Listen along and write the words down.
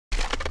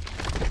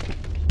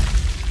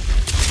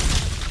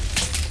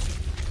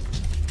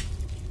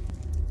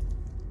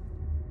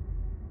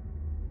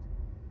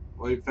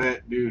White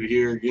Fat Dude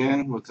here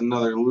again with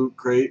another loot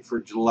crate for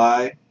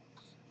July.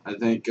 I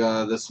think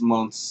this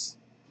month's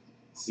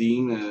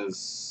theme is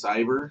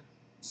cyber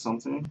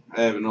something.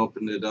 I haven't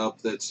opened it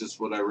up. That's just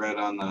what I read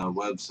on the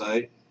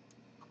website.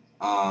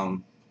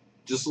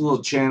 Just a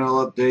little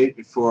channel update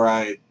before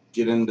I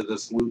get into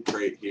this loot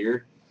crate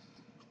here.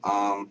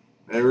 I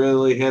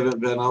really haven't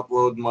been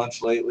uploading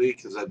much lately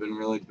because I've been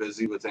really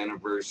busy with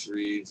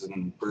anniversaries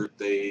and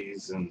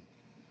birthdays and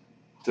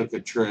took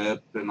a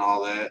trip and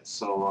all that.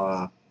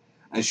 So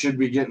I should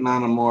be getting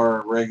on a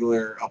more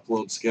regular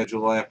upload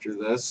schedule after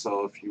this,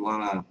 so if you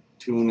want to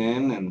tune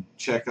in and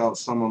check out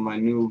some of my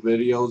new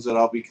videos that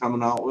I'll be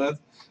coming out with,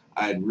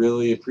 I'd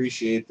really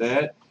appreciate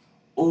that.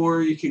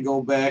 Or you can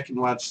go back and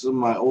watch some of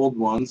my old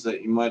ones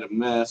that you might have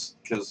missed,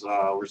 because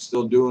we're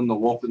still doing the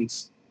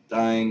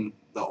Wolfenstein,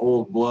 the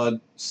Old Blood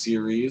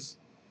series.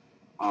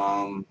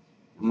 I'm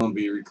going to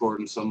be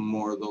recording some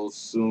more of those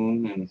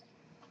soon, and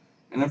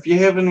if you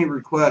have any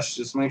requests,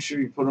 just make sure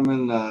you put them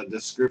in the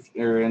description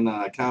or in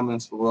the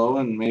comments below,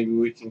 and maybe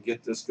we can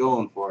get this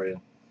going for you.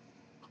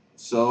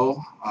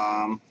 So,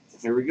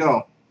 here we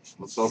go.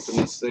 Let's open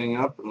this thing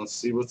up and let's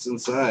see what's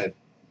inside.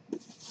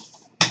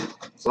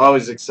 It's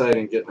always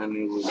exciting getting a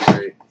new loot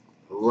crate.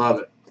 I love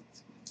it.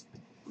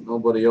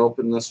 Nobody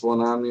opened this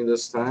one on me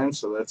this time,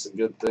 so that's a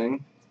good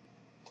thing.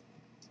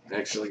 I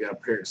actually got a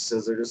pair of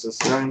scissors this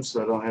time,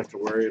 so I don't have to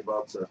worry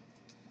about the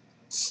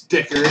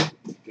sticker,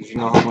 because you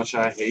know how much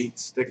I hate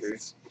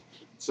stickers.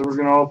 So we're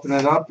going to open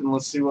it up and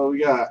let's see what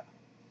we got.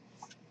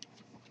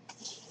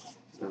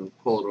 And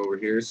pull it over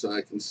here so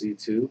I can see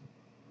too.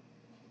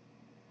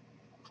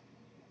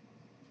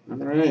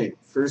 Alright,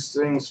 first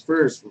things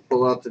first, we'll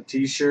pull out the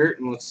t-shirt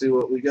and let's see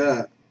what we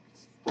got.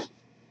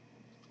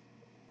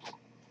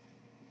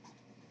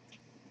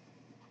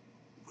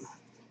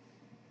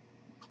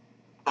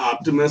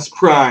 Optimus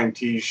Prime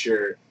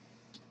t-shirt.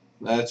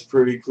 That's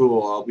pretty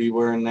cool. I'll be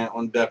wearing that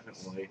one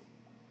definitely.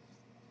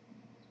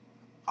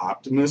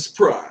 Optimus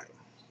Prime.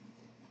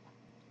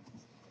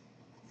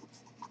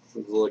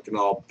 He's looking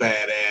all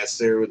badass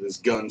there with his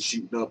gun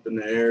shooting up in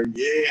the air.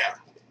 Yeah!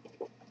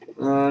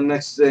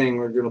 Next thing,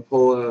 we're going to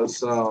pull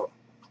this out.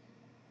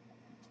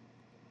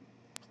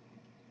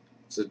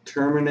 It's a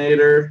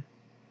Terminator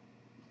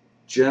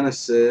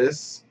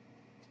Genesis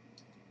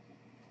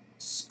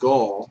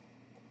skull.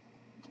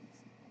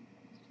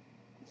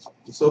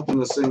 Let's open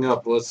this thing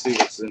up. Let's see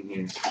what's in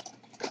here.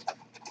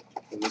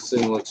 And this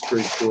thing looks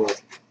pretty cool.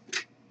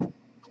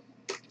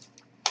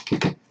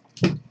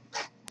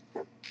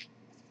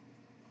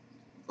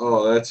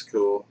 Oh, that's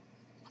cool.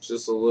 It's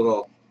just a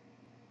little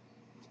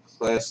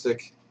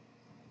plastic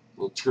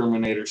little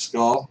Terminator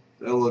skull.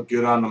 That'll look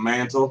good on the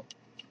mantle.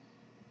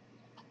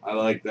 I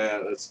like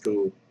that. That's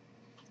cool.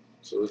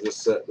 So we'll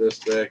just set this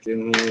back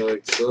in here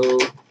like so.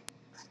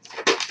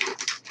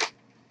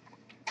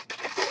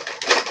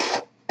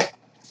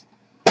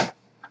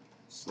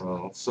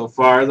 So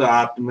far, the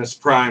Optimus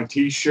Prime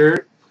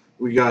t-shirt.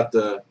 We got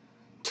the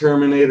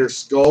Terminator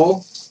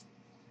skull.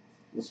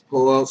 Let's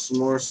pull out some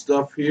more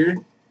stuff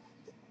here.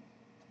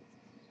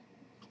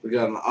 We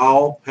got an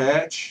owl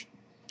patch.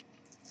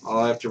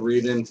 I'll have to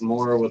read into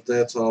more of what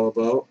that's all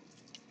about.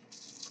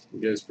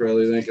 You guys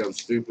probably think I'm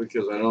stupid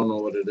because I don't know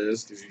what it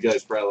is, because you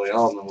guys probably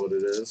all know what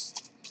it is.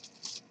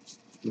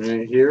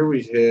 Right here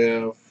we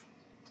have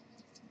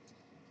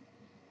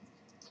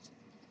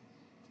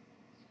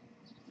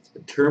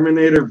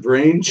Terminator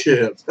brain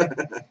chip.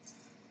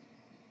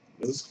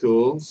 That's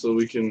cool. So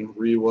we can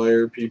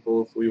rewire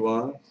people if we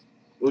want.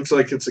 Looks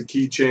like it's a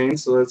keychain,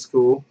 so that's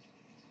cool.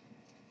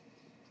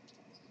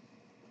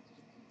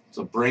 It's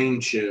a brain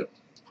chip.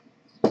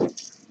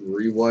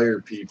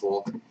 Rewire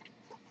people.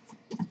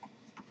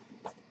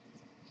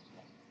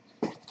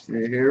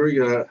 Right here we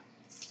got a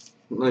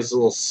nice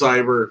little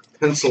cyber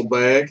pencil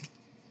bag.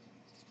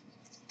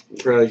 I'll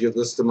probably give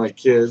this to my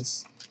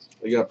kids.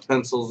 They got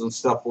pencils and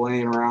stuff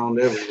laying around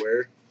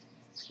everywhere.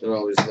 It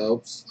always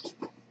helps.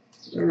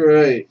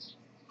 Alright.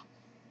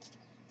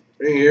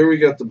 Right here we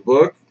got the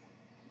book.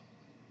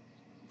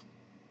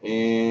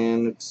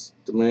 And it's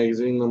the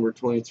magazine number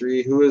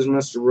 23. Who is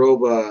Mr.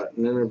 Robot?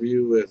 An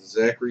interview with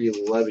Zachary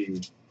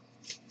Levy.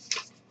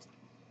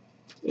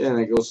 Yeah,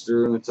 and it goes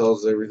through and it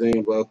tells everything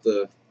about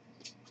the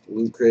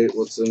loot crate,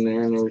 what's in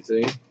there and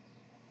everything.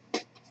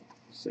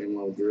 Same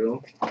old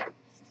drill.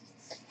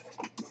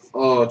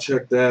 Oh,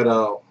 check that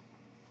out.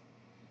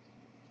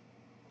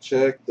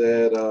 Check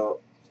that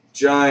out.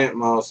 Giant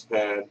mouse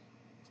pad.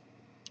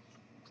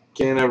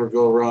 Can't ever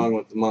go wrong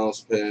with the mouse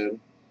pad.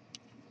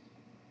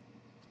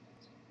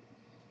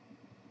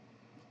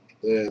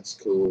 That's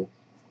cool.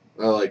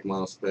 I like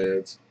mouse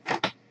pads.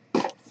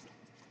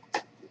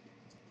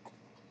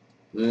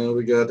 Now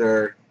we got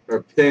our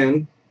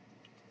pin.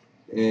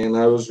 And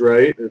I was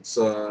right. It's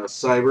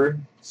cyber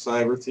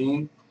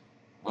theme.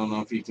 I don't know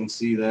if you can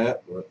see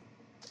that, but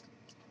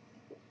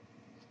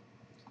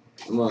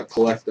I'm going to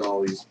collect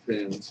all these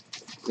pins.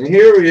 And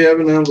here we have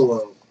an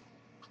envelope.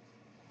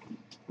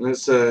 And it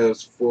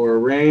says, for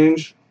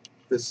range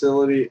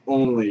facility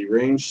only,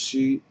 range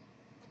sheet,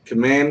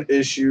 command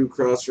issue,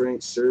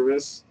 cross-rank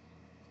service.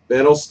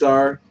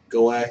 Battlestar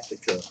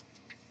Galactica.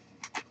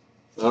 I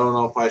don't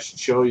know if I should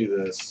show you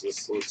this.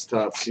 This looks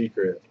top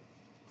secret.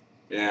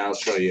 Yeah, I'll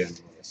show you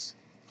anyways.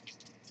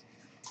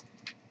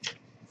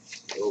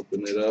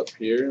 Open it up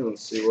here and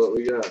let's see what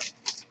we got.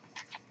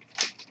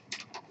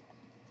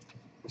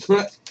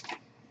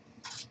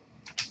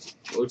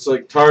 Looks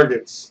like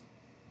targets.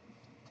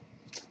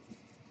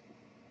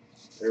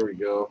 There we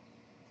go.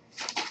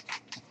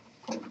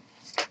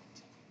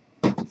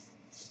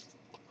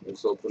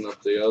 Let's open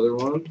up the other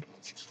one.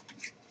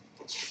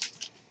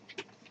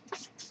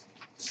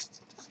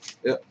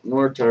 Yep,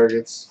 more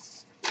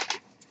targets.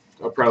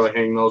 I'll probably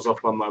hang those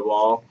up on my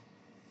wall.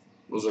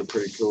 Those are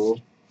pretty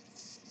cool.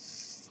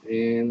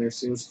 And there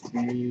seems to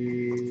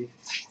be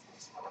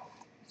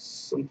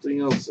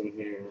something else in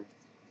here.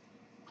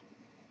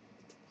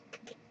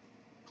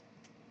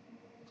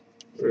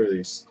 What are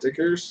these,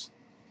 stickers?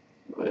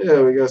 Oh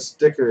yeah, we got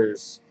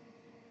stickers.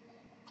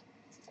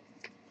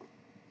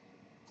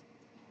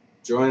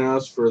 Join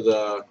us for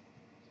the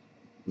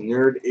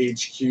Nerd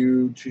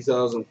HQ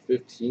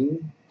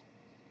 2015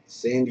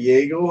 San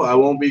Diego. I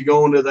won't be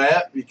going to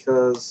that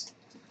because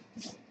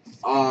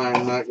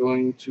I'm not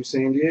going to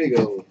San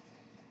Diego.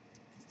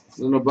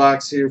 In the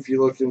box here, if you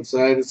look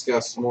inside, it's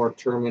got some more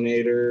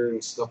Terminator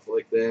and stuff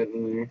like that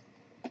in there.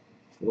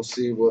 We'll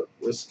see what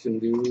this can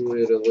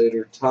do at a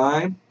later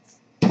time.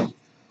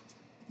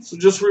 So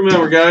just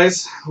remember,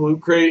 guys,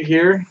 Lootcrate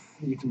here.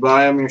 You can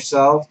buy them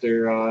yourself.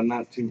 They're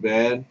not too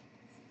bad.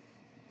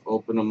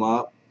 Open them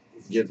up,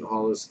 get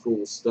all this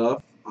cool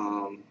stuff.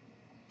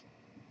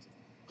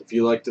 If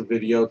you liked the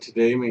video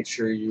today, make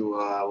sure you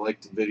like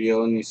the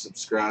video and you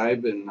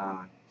subscribe. And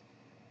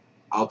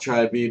I'll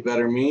try to be a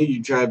better me.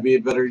 You try to be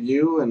a better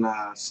you. And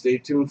stay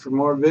tuned for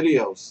more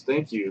videos.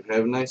 Thank you.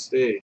 Have a nice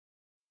day.